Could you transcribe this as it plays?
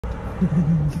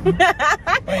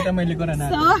Pakita mo yung likuran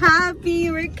natin. So happy!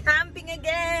 We're camping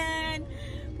again!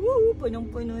 Woo!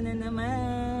 Punong-puno na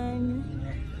naman.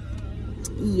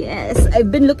 Yes!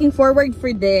 I've been looking forward for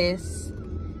this.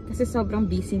 Kasi sobrang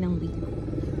busy ng week.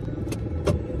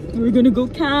 We're gonna go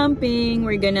camping.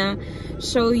 We're gonna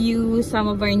show you some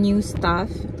of our new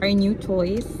stuff, our new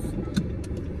toys,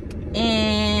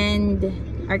 and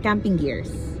our camping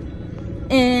gears.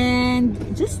 And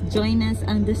just join us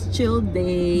on this chill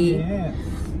day. Yes.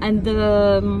 And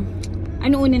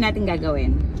ano una natin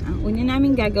gagawin? Ang una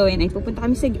namin gagawin ay pupunta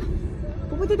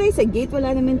tayo sa gate.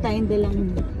 Wala naman tayong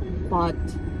dalang pot.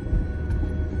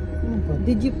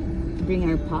 Did you bring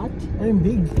our pot? Ay,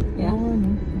 big. Yeah. Oo,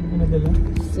 ano? Nadala.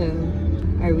 So,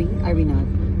 are we? Are we not?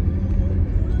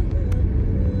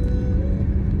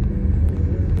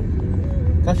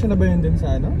 Kasya na ba yun din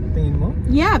sa ano? Tingin mo?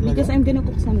 Yeah, Talaga? because I'm gonna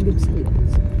cook some good salad.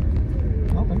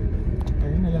 Okay.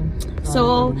 Ayun na lang.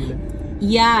 So,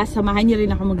 yeah, samahan niyo rin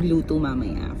ako magluto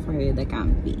mamaya for the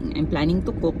camping. I'm planning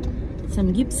to cook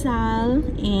some gipsal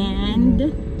and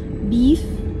beef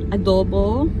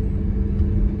adobo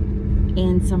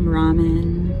and some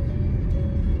ramen.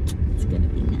 It's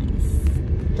gonna be nice.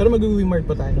 Pero mag-Wimart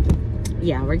pa tayo.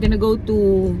 Yeah, we're gonna go to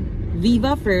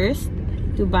Viva first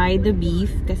to buy the beef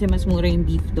kasi mas mura yung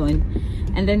beef doon.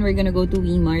 And then we're gonna go to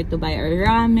Wimart to buy our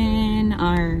ramen,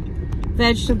 our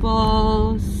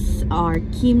vegetables, our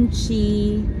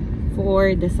kimchi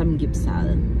for the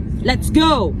samgyeopsal. Let's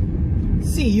go!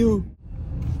 See you!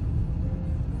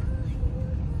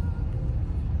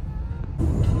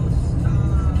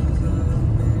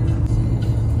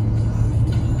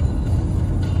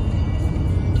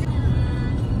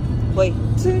 Boy,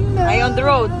 are you on the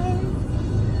road?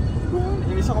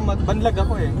 Yung isa ko banlag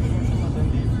ako eh.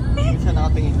 Yung isa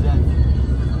nakatingin dyan.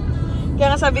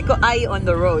 Kaya nga sabi ko, I on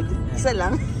the road. Isa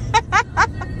lang.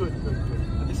 Good.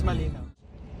 At least malinaw.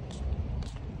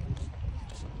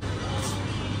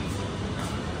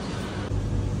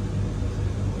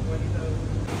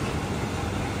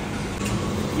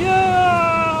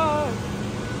 Yeah!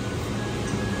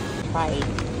 Bye.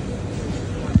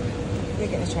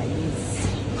 We're gonna try these.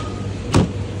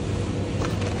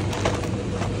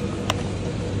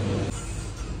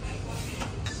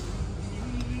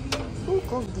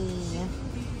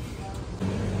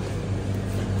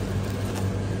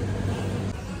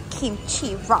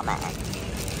 Kimchi ramen.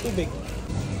 Too big.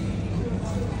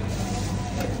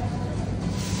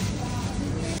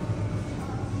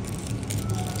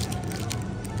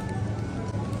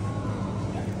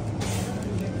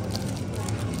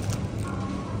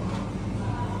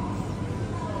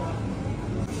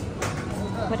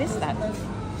 What is that?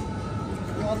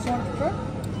 You also want to try?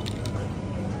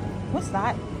 What's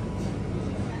that?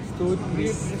 Stewed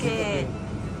beef. Good.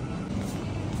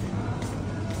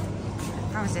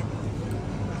 How is it?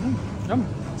 Yum.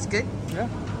 It's good? Yeah.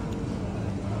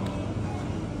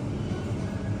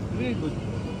 Really good.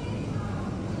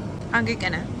 Hungry ka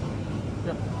na?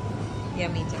 Yeah. Yeah,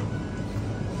 me too.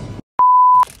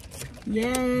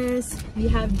 Yes, we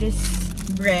have this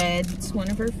bread. It's one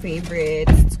of our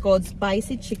favorites. It's called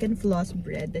spicy chicken floss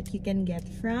bread that you can get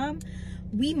from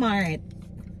Wimart.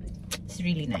 It's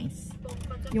really nice.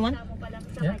 You want?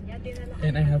 Yeah.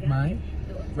 And I have my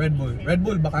Red Bull. Red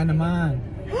Bull, baka naman.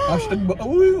 Hashtag ba?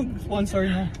 Uy, sponsor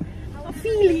na. A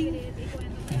feeling.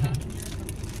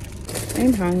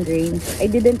 I'm hungry.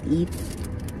 I didn't eat.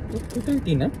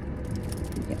 2:30 na?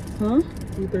 Huh?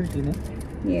 2:30 na?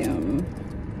 Yeah.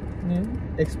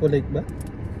 Expo Lake ba?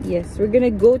 Yes, we're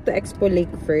gonna go to Expo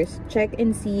Lake first. Check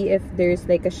and see if there's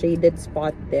like a shaded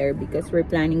spot there because we're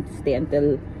planning to stay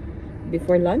until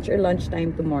before lunch or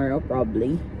lunchtime tomorrow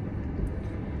probably.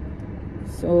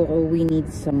 So we need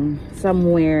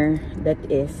somewhere that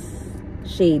is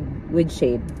shade with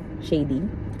shade. Shady.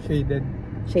 Shaded.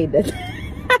 Shaded.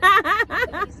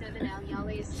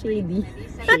 Shady.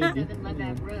 Shady.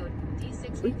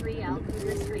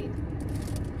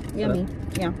 Yummy.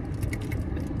 Yeah.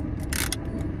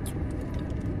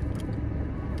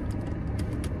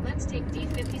 Let's take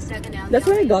D57 out. That's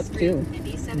what I got too. And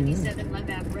D77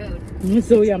 Lebab Road. It's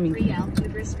so yummy.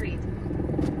 Qudra Street.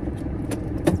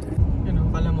 Yan ang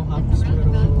pala mo hops. Pero...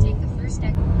 Take the first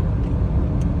exit.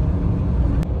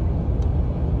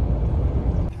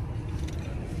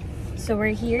 So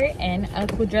we're here in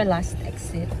Qudra last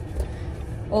exit.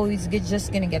 Always good,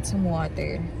 just gonna get some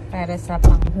water para sa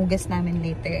panghugas namin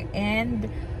later and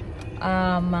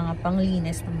mga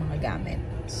panglinis ng mga gamit.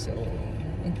 So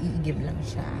mag-iigib lang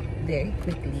siya very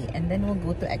quickly and then we'll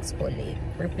go to Expo Lake.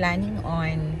 We're planning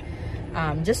on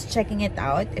just checking it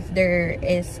out if there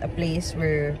is a place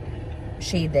where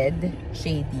shaded,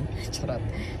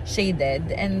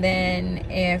 and then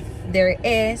if there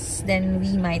is, then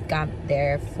we might camp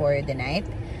there for the night.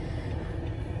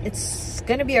 It's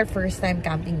gonna be our first time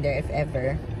camping there if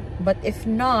ever, but if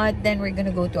not, then we're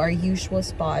gonna go to our usual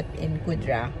spot in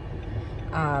Qudra,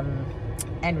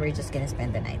 and we're just gonna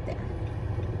spend the night there.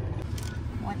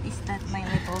 What is that, my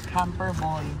little camper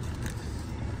boy?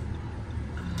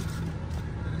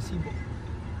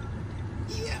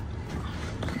 Yeah.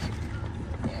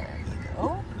 There you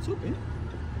go. It's open.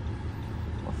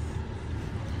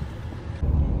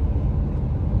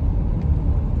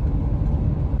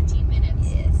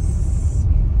 Yes.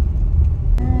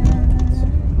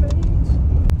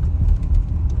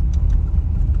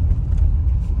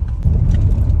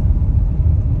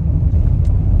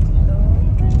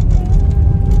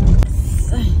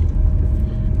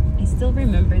 I still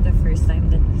remember the first time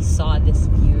that we saw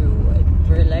this view.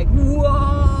 We're like,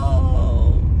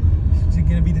 whoa! Is it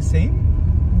gonna be the same?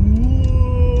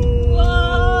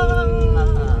 Whoa!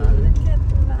 Look at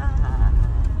that.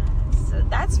 So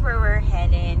that's where we're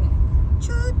heading.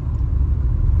 Shoot!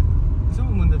 Gusto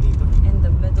mo muna dito? In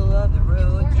the middle of the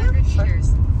road. 400 Sure.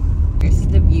 meters. Here's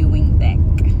the viewing deck.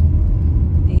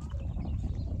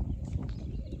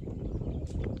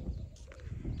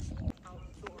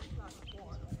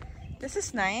 This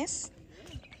is nice.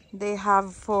 They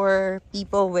have for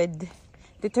people with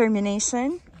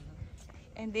determination,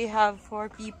 and they have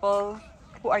for people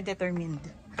who are determined.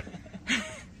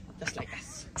 Just like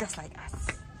us. Just like us.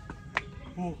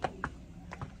 Oh.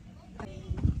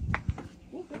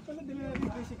 Oh, kaya pala dinala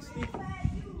 360.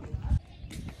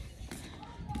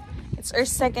 It's our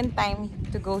second time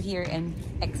to go here in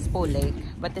Expo Lake,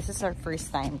 but this is our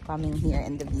first time coming here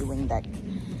in the viewing deck.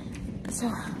 So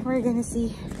we're gonna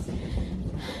see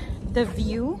the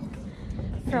view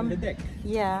from the deck.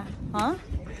 Yeah, huh?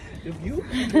 The view?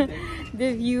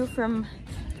 The view from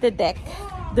the deck.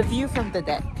 The view from the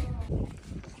deck.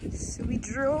 So we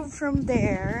drove from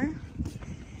there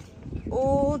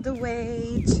all the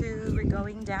way to, we're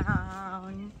going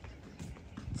down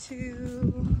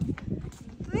to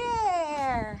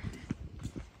there.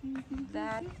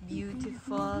 That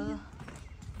beautiful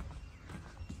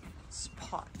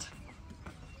spot.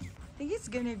 I think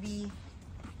it's gonna be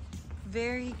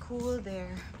very cool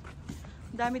there.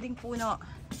 Dami ding puno.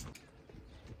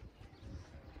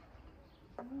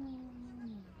 I'm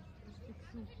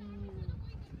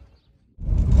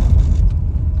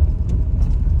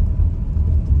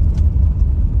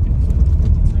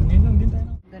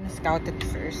gonna scout it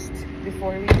first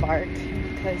before we park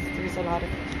because there's a lot of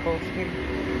people here.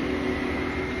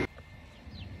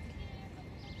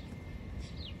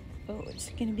 Oh,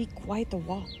 it's gonna be quite a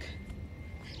walk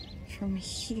from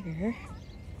here.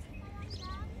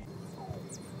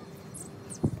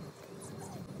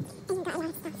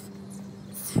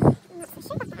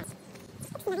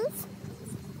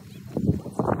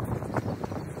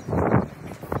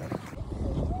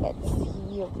 Let's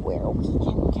see where we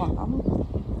can camp.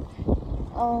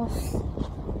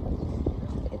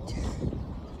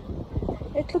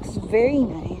 It looks very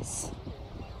nice,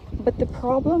 but the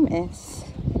problem is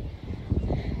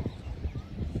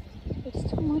it's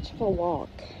too much of a walk,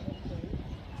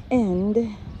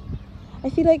 and I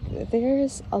feel like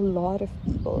there's a lot of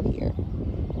people here,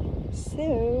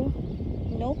 so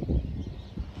nope.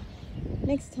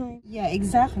 Next time. Yeah,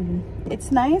 exactly.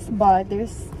 It's nice, but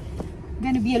there's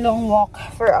gonna be a long walk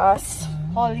for us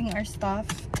hauling our stuff,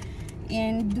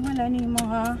 and wala na yung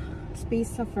mga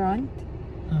space sa front,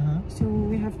 so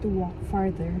we have to walk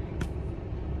farther.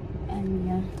 And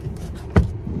yeah,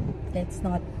 let's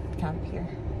not camp here.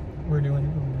 Where do you want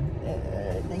to go then?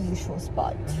 The usual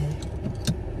spot.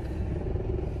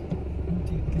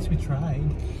 I guess we tried.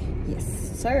 Yes,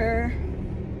 sir.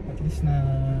 At least na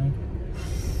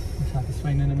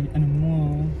satisfy na naman yung ano mo.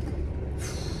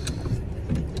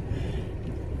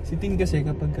 Si Ting kasi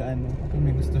kapag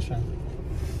may gusto siya,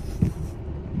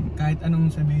 kahit anong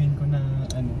sabihin ko na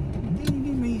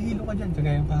hindi, may hilo ka dyan,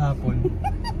 kagaya yung kahapon.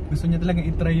 Gusto niya talagang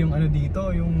itry yung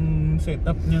dito, yung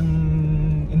setup niyang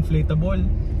inflatable.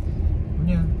 Sabi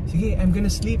niya, sige, I'm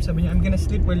gonna sleep. Sabi niya, I'm gonna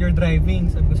sleep while you're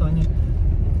driving. Sabi ko sa kanya,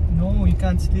 no, you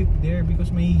can't sleep there because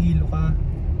may hilo ka.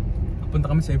 Punta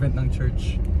kami sa event ng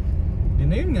church. Di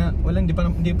na yun nga,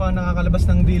 di pa nakakalabas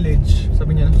ng village.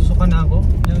 Sabi niya, nasusuka na ako.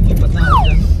 Lipat na ako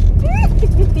dyan.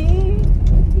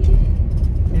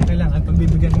 Kaya kailangan,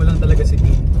 pagbibigyan mo lang talaga si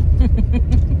King.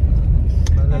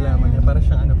 Malalaman niya, para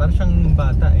siyang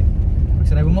bata eh. Pag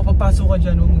sinabi mo, papasok ka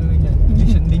dyan, huwag mo ganyan.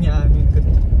 Hindi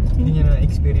niya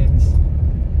na-experience.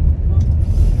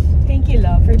 Thank you,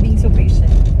 love, for being so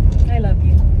patient. I love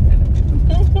you.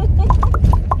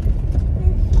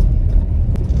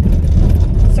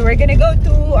 So we're gonna go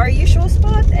to our usual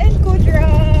spot and Qudra.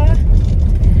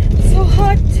 So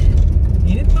hot.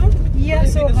 Init no? Yeah,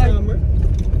 parang so di na hot. summer.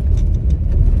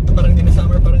 Parang di na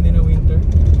summer, parang di na winter.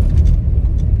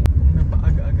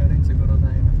 Napaaga-aga rin siguro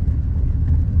tayo.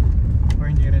 Or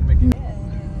hindi rin maging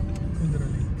Qudra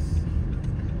Lakes.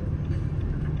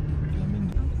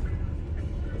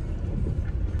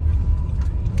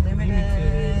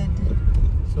 Limited.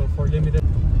 So for limited.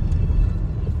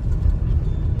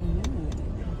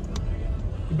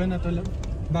 Iba na to lang.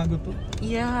 Bago to.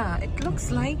 Yeah, it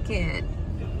looks like it.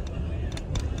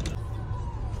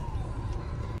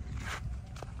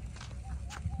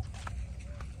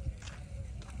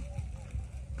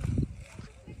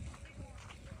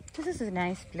 This is a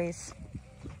nice place.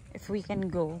 If we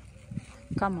can go,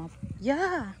 come up.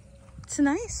 Yeah, it's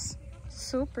nice.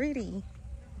 So pretty.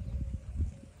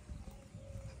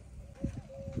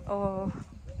 Oh,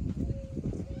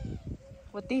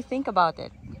 what do you think about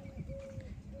it?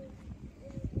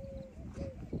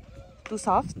 Too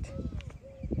soft?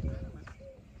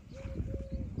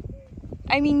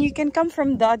 I mean, you can come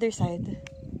from the other side.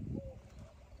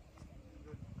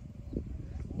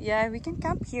 Yeah, we can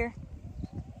camp here.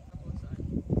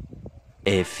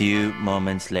 A few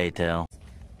moments later.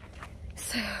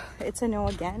 So, it's a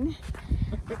no again.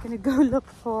 We're gonna go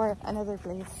look for another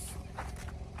place.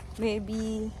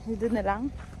 Maybe, doon na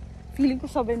lang. Feeling ko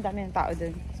sobrang dami ng tao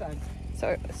dun. Saan?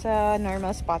 So, sa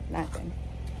normal spot natin.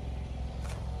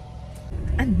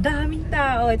 Ang daming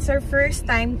tao. It's our first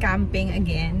time camping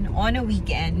again on a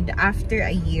weekend after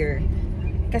a year.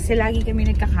 Kasi lagi kami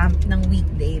nagka-camp ng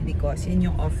weekday because yun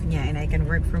yung off niya and I can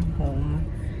work from home.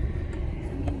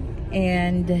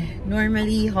 And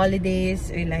normally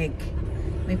holidays are like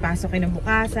may pasok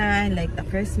kinabukasan, like the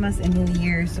Christmas and New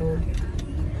Year. So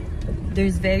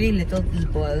there's very little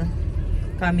people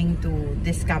coming to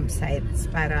these campsites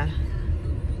para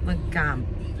mag-camp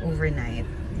overnight.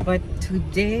 But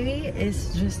today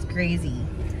is just crazy.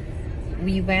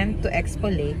 We went to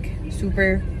Expo Lake,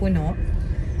 super puno.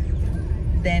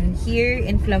 Then here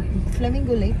in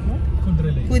Flamingo Lake, no?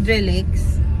 Qudra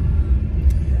Lakes.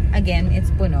 Again, it's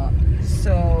puno.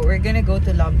 So we're gonna go to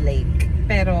Love Lake.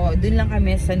 Pero dun lang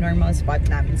kami sa normal spot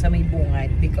namin, sa may bungad,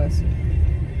 because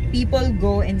people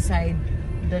go inside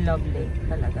the Love Lake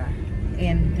talaga.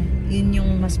 And yun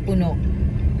yung mas puno.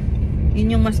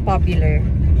 Yun yung mas popular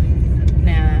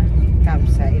na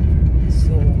campsite.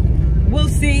 So, we'll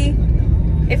see.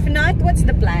 If not, what's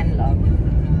the plan, love?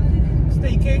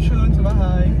 Staycation sa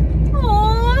bahay.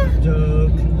 Aww!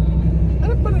 Joke.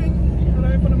 Harap pa rin.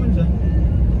 Marami pa naman dyan.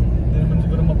 Hindi naman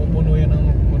siguro mapupuno yan ang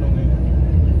mapupuno ngayon.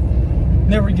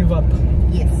 Never give up.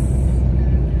 Yes.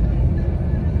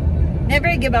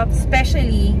 Never give up.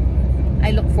 Especially,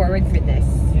 I look forward for this.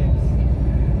 Yes.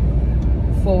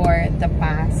 For the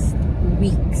past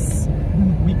weeks.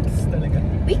 Weeks talaga.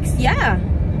 Weeks, yeah.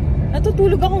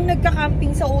 Natutulog akong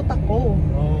nagka-camping sa utak ko.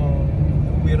 Oh,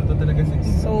 weirdo talaga sa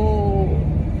So,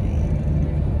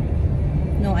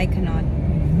 no, I cannot.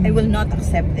 I will not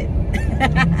accept it.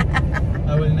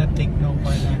 I will not take no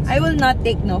for an answer. I will not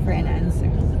take no for an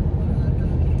answer.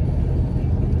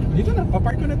 Dito na,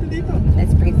 papark ko natin dito.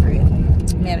 Let's pray for it.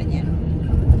 Meron yan.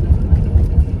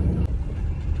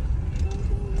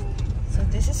 So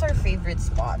this is our favorite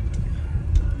spot.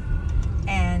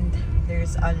 And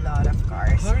there's a lot of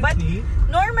cars. But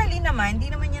normally naman,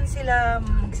 di naman yan sila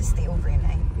magsistay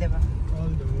overnight. Diba?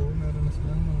 Although, meron na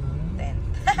silang mga Tent.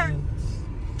 tents.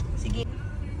 Sige.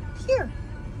 Here.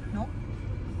 No?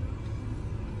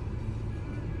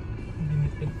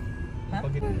 Limited. Huh?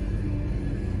 Pagit.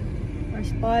 Our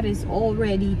spot is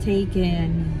already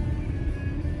taken.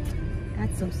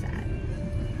 That's so sad.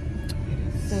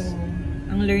 So,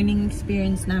 ang learning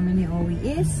experience namin ni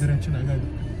Owie is Diretso na agad.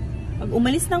 pag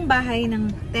umalis ng bahay ng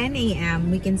 10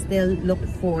 AM, we can still look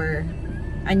for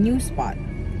a new spot.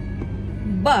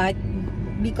 But,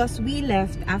 because we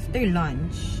left after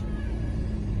lunch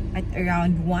at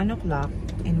around 1 o'clock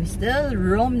and we still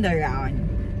roamed around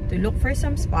to look for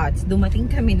some spots,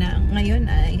 dumating kami na ngayon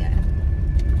ay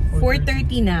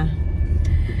 4:30 na.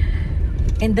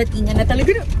 And datingan na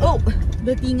talaga. Oh!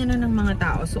 Datingan na ng mga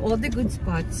tao. So, all the good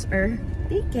spots are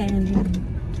taken.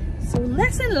 So,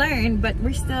 lesson learned, but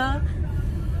we're still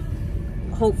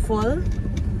hopeful.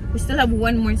 We still have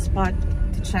one more spot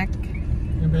to check.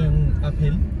 Yung ba yung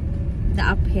uphill?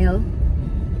 The uphill.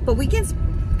 But we can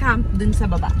camp dun sa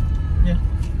baba. Yeah.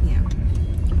 Yeah.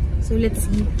 So, let's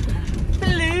see.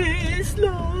 Please,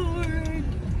 Lord!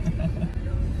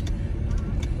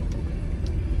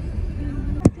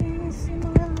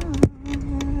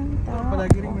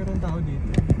 Palagi rin meron tao dito.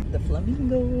 The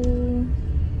flamingo.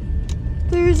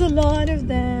 There's a lot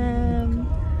of them.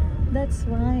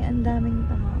 That's why ang daming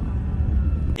tao.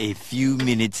 A few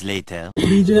minutes later.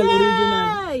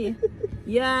 Yay!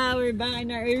 Yeah, we're back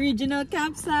in our original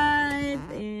campsite,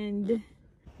 and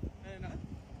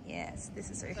yes, this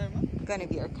is gonna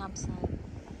be our campsite.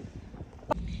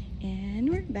 And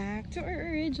we're back to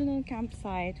our original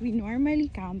campsite. We normally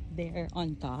camp there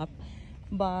on top,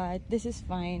 but this is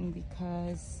fine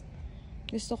because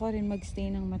gusto ko rin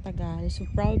magstay ng matagal. So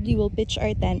probably we'll pitch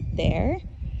our tent there.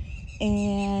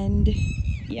 And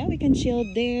yeah, we can chill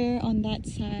there on that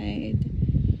side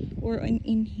or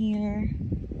in here.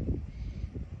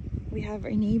 We have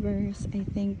our neighbors. I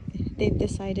think they've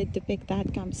decided to pick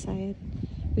that campsite,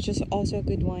 which is also a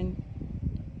good one.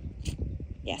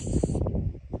 Yes.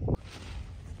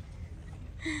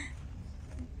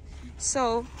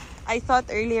 So, I thought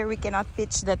earlier we cannot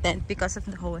pitch the tent because of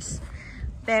the hose.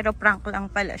 Pero prank lang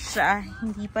pala siya.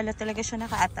 Hindi pala talaga siya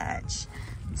naka-attach.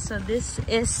 So this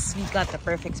is, we got the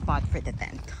perfect spot for the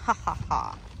tent. Ha ha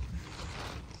ha.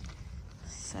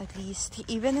 So at least,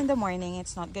 even in the morning,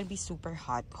 it's not gonna be super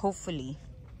hot, hopefully.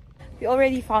 We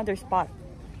already found our spot.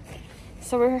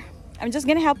 So I'm just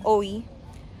gonna help Owie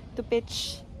to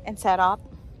pitch and set up.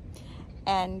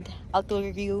 And I'll tour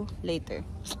you later.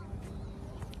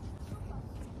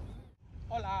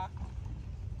 Hola.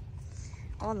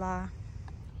 Hola.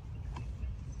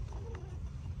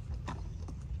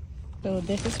 So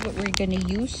this is what we're gonna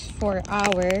use for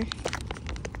our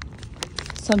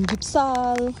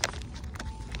samgyeopsal.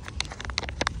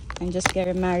 I'm just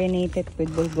gonna marinate it with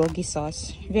bulgogi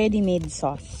sauce, ready-made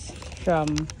sauce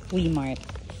from Weemart,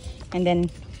 and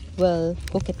then we'll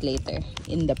cook it later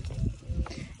in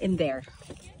there.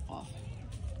 Oh.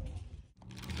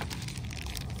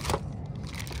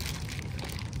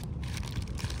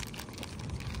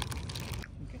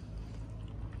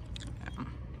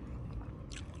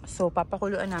 So,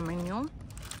 papakuluan namin yung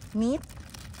meat.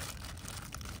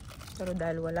 Pero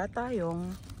dahil wala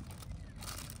tayong,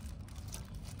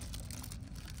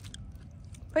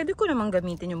 pwede ko namang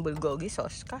gamitin yung bulgogi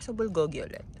sauce. Kaso bulgogi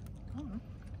ulit.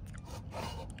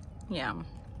 Yeah.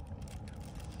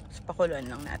 So, pakuluan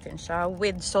lang natin siya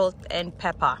with salt and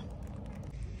pepper.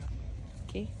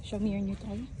 Okay, show me your new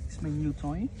toy. It's my new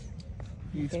toy.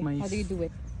 It's Okay, my how do you do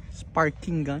it?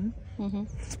 sparkling gun. Mm-hmm.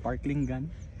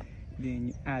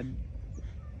 Then you add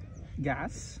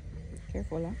gas.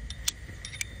 Careful, ah.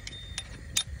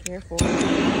 Careful.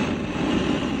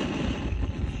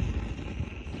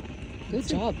 Good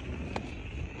job.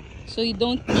 So you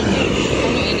don't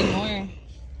need anymore.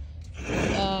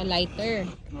 Lighter.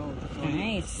 No.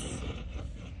 Nice.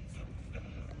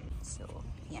 So,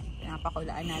 yeah.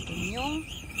 Pinapakulaan natin yung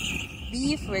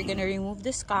beef. We're gonna remove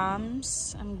the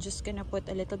scums. I'm just gonna put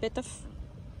a little bit of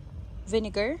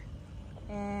vinegar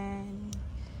and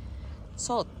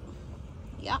salt.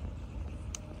 Yeah.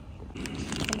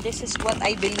 And this is what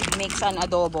I believe makes an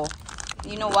adobo.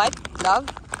 You know what, love?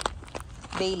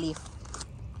 Bay leaf.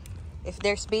 If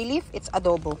there's bay leaf, it's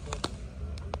adobo.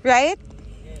 Right?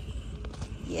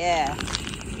 Yeah.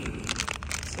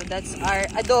 So that's our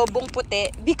adobong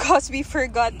puti because we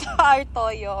forgot our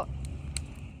toyo.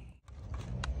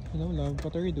 Hello, love.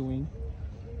 What are you doing?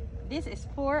 This is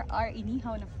for our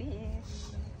inihaw na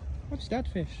fish. What's that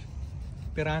fish?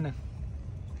 Piranha.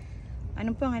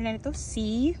 Anong pangalan nito?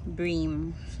 Sea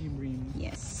bream. Sea bream.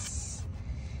 Yes.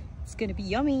 It's gonna be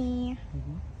yummy.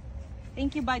 Mm-hmm.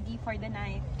 Thank you, buddy, for the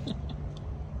knife.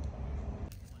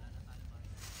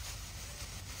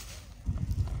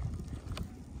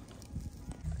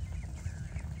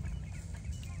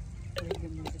 We're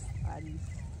gonna just add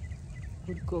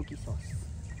bulgogi sauce.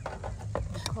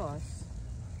 Because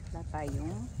wala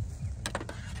tayong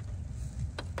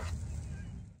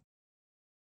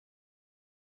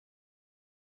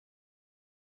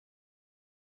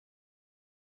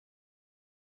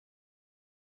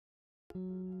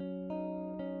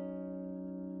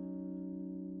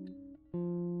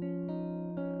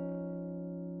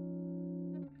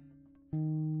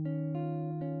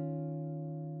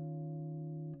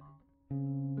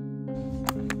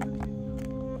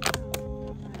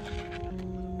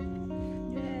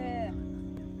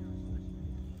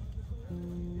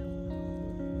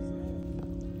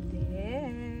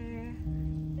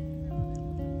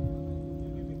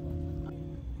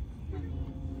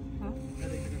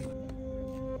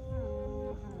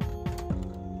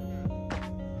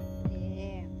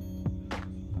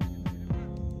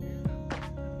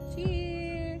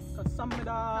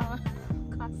감사합니다.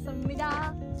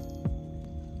 감사합니다.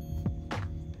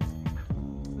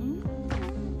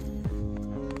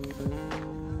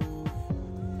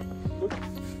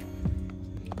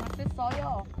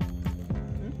 맛있어요.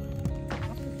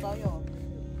 맛있어요.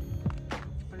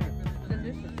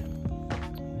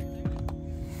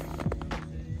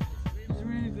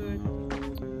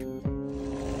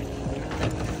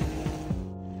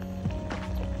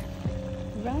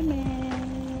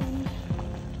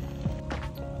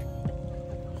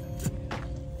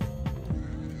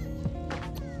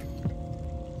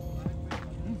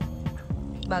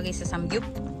 bagay sa samgyup.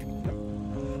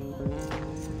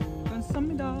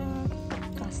 Kamsahamnida.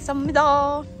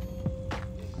 Kamsahamnida.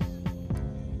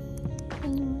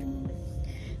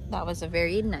 That was a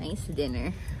very nice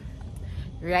dinner.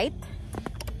 Right?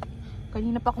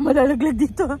 Kanina pa ako malalaglag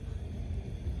dito.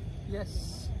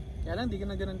 Yes. Kaya lang, di ka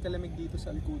na ganun kalamig dito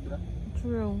sa Qudra.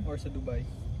 True. Or sa Dubai.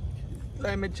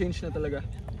 Climate change na talaga.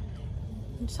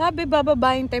 Sabi,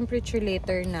 bababa yung temperature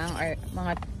later ng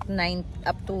mga 9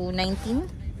 up to 19.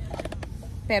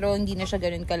 Pero hindi na siya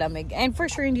ganun kalamig. And for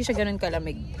sure, hindi siya ganun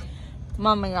kalamig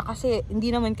mamaya. Kasi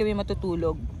hindi naman kami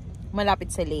matutulog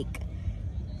malapit sa lake.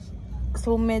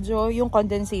 So, medyo yung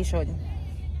condensation.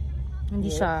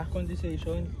 Hindi siya.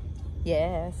 Condensation.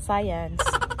 Yes, science.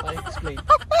 I explain.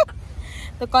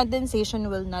 The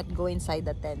condensation will not go inside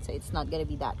the tent. So, it's not gonna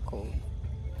be that cold.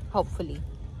 Hopefully.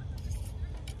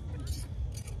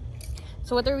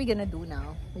 So, what are we gonna do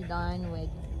now? We're done with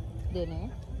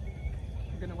dinner.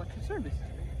 We're gonna watch the service.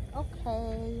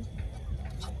 Okay.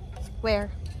 Where?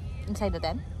 Inside the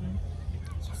tent? Mm.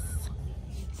 Yes.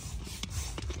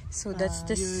 So that's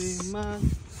this.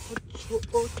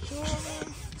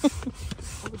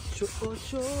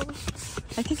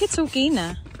 I think it's okay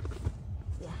na.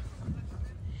 Yeah.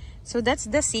 So that's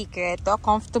the secret to a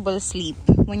comfortable sleep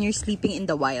when you're sleeping in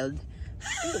the wild.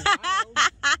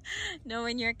 No,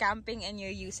 when you're camping and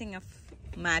you're using a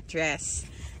mattress,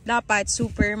 dapat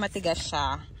super matigas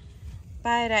siya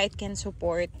para it can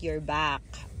support your back.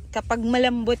 Kapag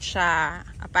malambot siya,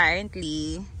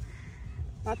 apparently,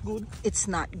 Not good. it's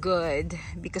not good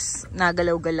because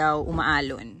nagalaw-galaw,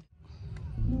 umaalon.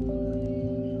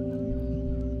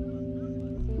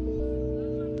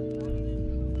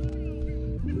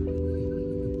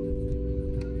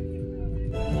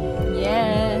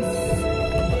 Yes.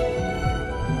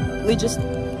 We just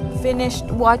finished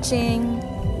watching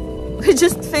the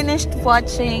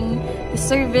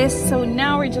service, so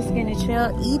now we're just gonna chill,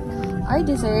 eat our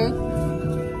dessert,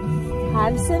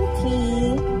 have some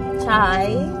tea,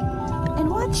 chai, and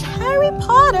watch Harry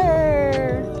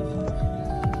Potter.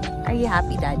 Are you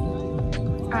happy, Daddy?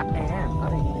 I am.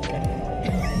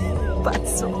 But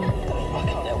so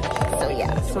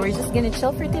yeah, so we're just gonna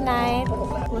chill for tonight.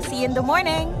 We'll see you in the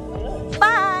morning.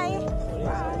 Bye.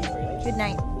 Good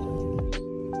night.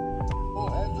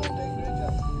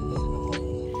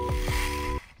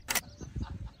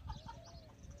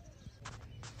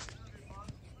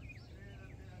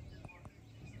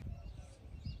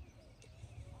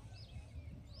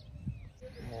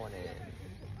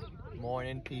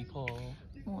 Morning, people.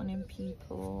 Morning,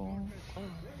 people.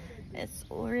 It's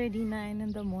already 9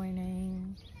 in the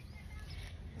morning.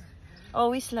 Oh,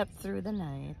 we slept through the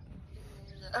night,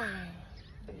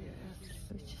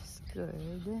 which is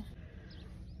good.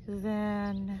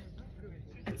 Then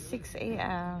at 6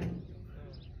 a.m.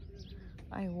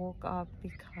 I woke up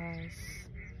because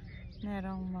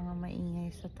merong mga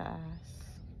maingay sa taas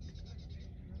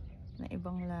na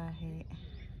ibang lahi.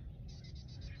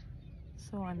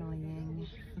 So annoying.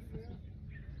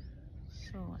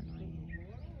 So annoying.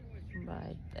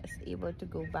 But I was able to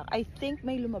go back. I think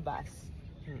may lumabas.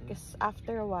 Because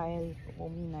after a while,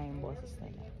 umina yung boses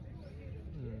nila.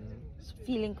 So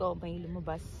feeling ko may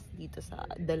lumabas dito sa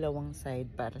dalawang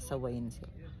side para sawayin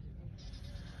sila.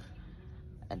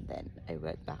 And then I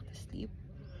went back to sleep.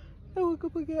 I woke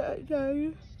up again at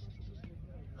 9.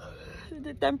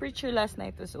 The temperature last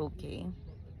night was okay.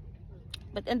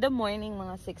 But in the morning,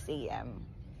 mga 6 a.m.,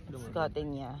 it's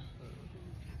gotten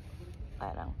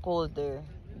parang colder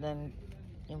than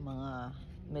yung mga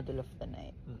middle of the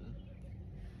night.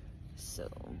 So,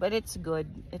 but it's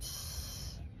good. It's,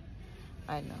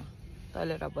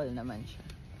 tolerable naman siya.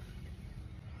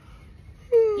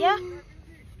 Yeah.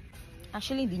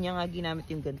 Actually, hindi niya nga ginamit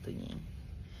yung ganito niya.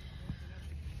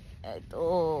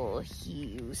 Ito,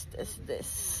 he used as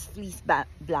this fleece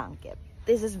blanket.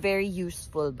 This is very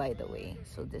useful, by the way.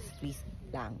 So this fleece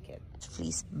blanket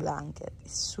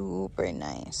is super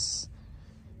nice,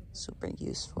 super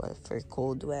useful for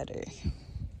cold weather.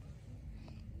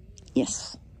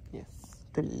 Yes.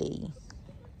 To lay.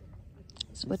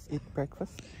 So Let's eat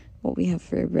breakfast. what we have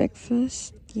for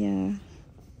breakfast? Yeah.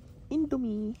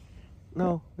 Indomie.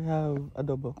 No, we have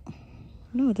adobo.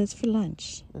 No, that's for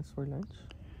lunch. That's for lunch.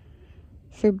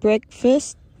 For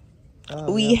breakfast,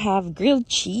 we yeah. have grilled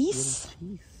cheese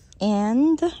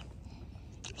and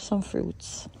some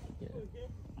fruits. Yeah.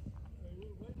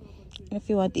 If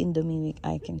you want Indomie,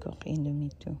 I can cook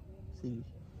Indomie too. See.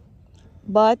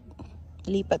 But,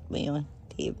 lipat mo yung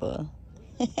table.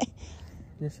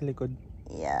 Yes, likod.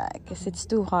 Yeah, because it's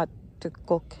too hot to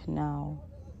cook now.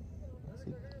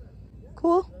 See.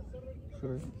 Cool?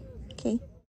 Sure. Okay.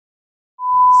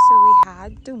 So we had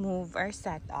had to move our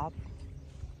setup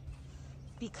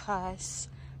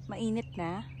because mainit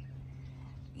na.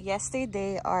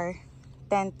 Yesterday, our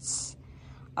tent's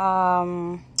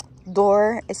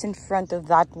door is in front of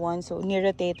that one, so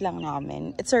ni-rotate lang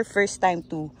namin. It's our first time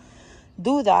to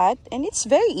do that, and it's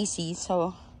very easy.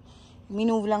 So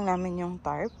minove lang namin yung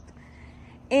tarp,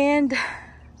 and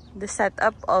the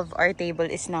setup of our table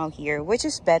is now here, which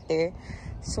is better.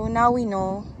 So now we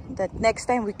know that next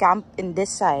time we camp in this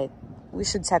side, we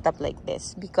should set up like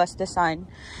this, because the sun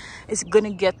is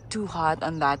gonna get too hot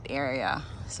on that area.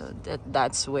 So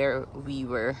that's where we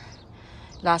were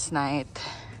last night.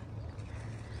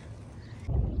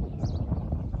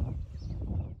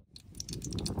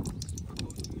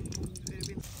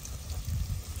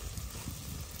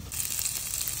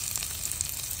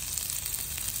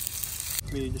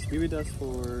 May you just be with us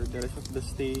for the rest of the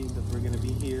stay that we're gonna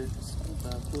be here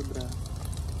sa Qudra.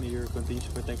 May your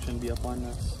continuous protection be upon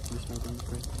us. Please, my friend.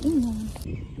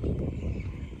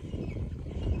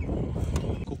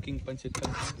 Cooking pancit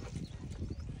canton.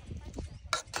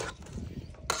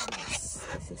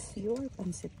 This is your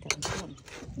pancit canton.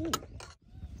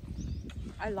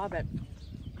 I love it.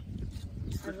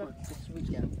 I love the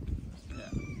sweet. Yeah.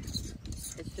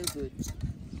 It's so good.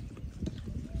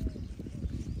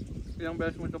 Ilang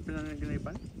beses mo ito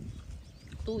pinanaginipan?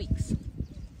 2 weeks.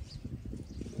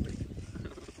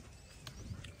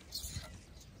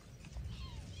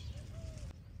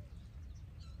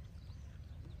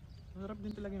 Masarap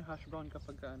din talaga yung hash brown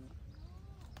kapag ano,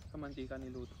 kamantika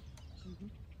niluto.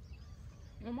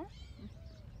 Mama?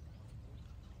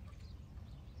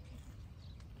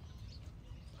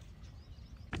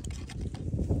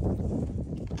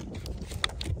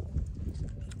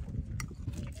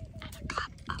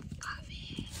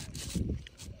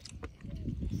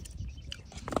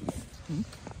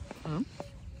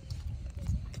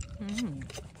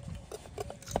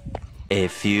 A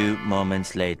few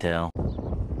moments later.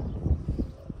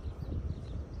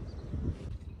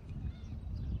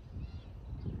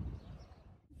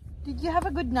 Did you have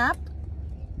a good nap?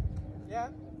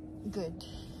 Yeah. Good.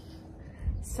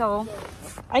 So,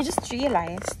 I just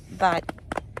realized that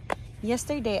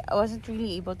yesterday I wasn't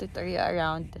really able to tour you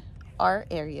around our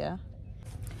area.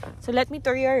 So let me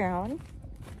tour you around.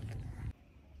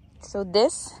 So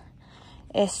this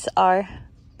is our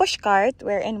push cart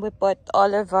wherein we put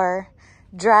all of our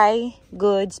dry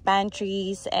goods,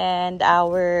 pantries, and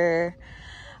our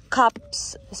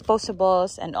cups,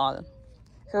 disposables, and all.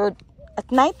 So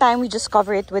at night time, we just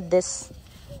cover it with this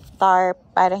tarp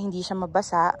para hindi siya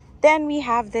mabasa. Then we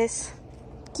have this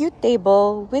cute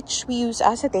table which we use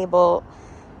as a table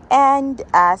and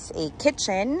as a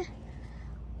kitchen,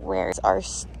 where our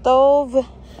stove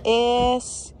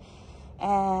is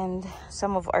and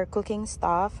some of our cooking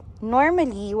stuff.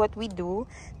 Normally, what we do,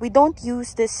 we don't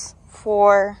use this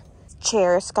for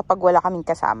chairs kapag wala kaming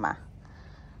kasama.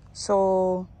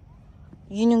 So,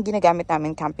 yun yung ginagamit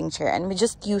namin camping chair, and we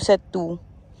just use it to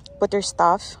put our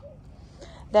stuff.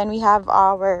 Then we have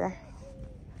our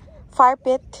fire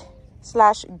pit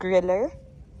slash griller,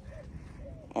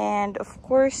 and of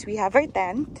course we have our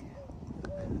tent,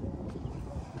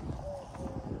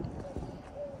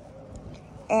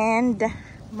 and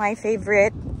my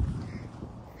favorite,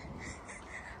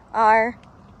 our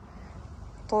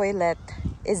toilet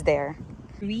is there.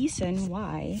 Reason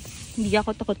why hindi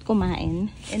ako takot kumain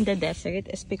in the desert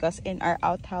is because in our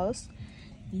outhouse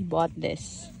we bought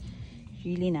this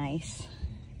really nice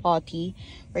potty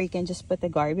where you can just put a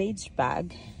garbage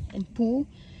bag and poo,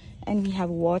 and we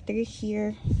have water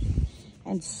here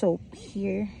and soap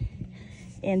here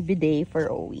and bidet for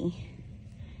Owie.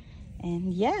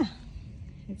 And yeah,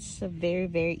 it's a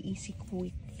very easy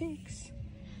quick fix.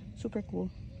 Super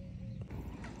cool.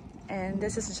 And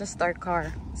this is just our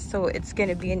car, so it's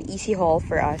gonna be an easy haul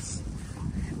for us.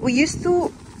 We used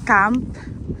to camp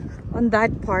on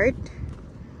that part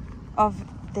of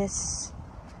this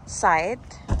site,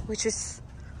 which is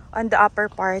on the upper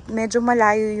part. Medyo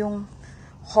malayo yung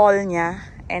haul niya,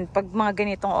 and pag mga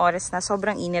ganitong oras na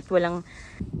sobrang init, walang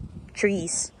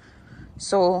trees.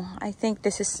 So I think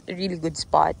this is a really good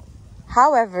spot.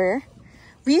 However,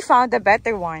 we found a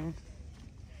better one.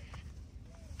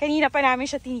 Kanina pa namin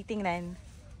siya tinitingnan.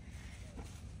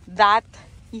 That,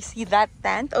 you see that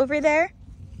tent over there?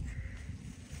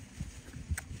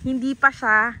 Hindi pa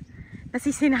siya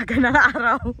nasisinaga ng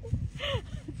araw.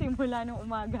 Simula nung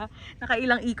umaga.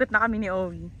 Nakailang ikot na kami ni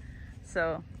Owie.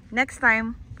 So, next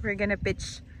time, we're gonna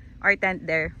pitch our tent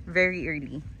there very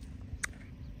early.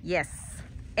 Yes.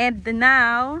 And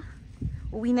now,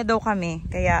 uwi na daw kami.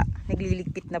 Kaya,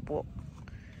 nagliligpit na po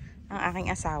ang aking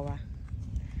asawa.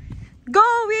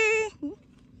 Going!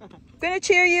 Gonna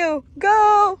cheer you.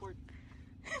 Go!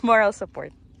 Moral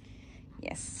support.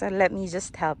 Yes, so let me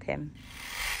just help him.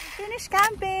 Finish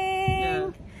camping!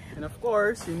 Yeah. And of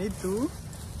course, you need to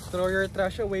throw your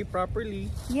trash away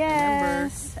properly.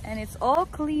 Yes, and it's all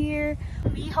clear.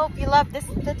 We hope you loved this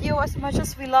video as much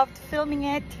as we loved filming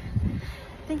it.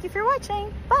 Thank you for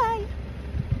watching. Bye!